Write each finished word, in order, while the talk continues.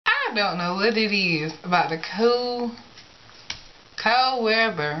I don't know what it is about the cold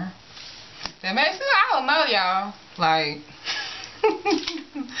weather that makes me, I don't know, y'all. Like,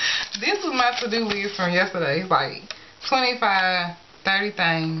 this is my to-do list from yesterday. It's like 25, 30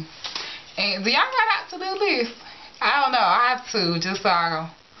 things. And do y'all got a to-do list? I don't know. I have to, just so I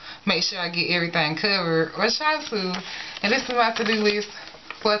make sure I get everything covered, or try to. And this is my to-do list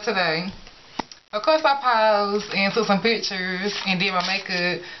for today. Of course, I paused and took some pictures and did my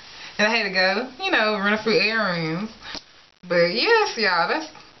makeup, and I had to go, you know, run a few errands. But yes, y'all,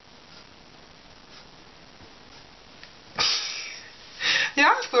 that's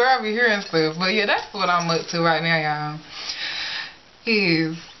y'all swear I be hearing stuff, but yeah, that's what I'm up to right now, y'all.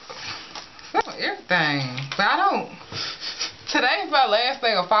 Is everything. But I don't. Today's my last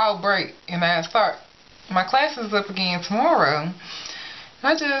day of fall break, and I start my classes up again tomorrow.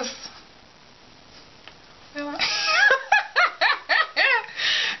 I just.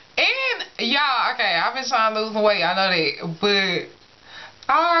 And y'all, okay, I've been trying to lose weight, I know that, but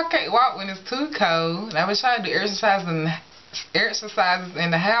I can't walk when it's too cold. And I've been trying to do exercises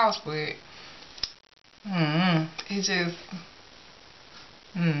in the house, but it just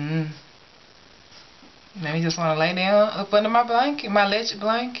Now you just want to lay down up under my blanket, my electric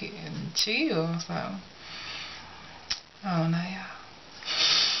blanket, and chill. So I don't know, y'all.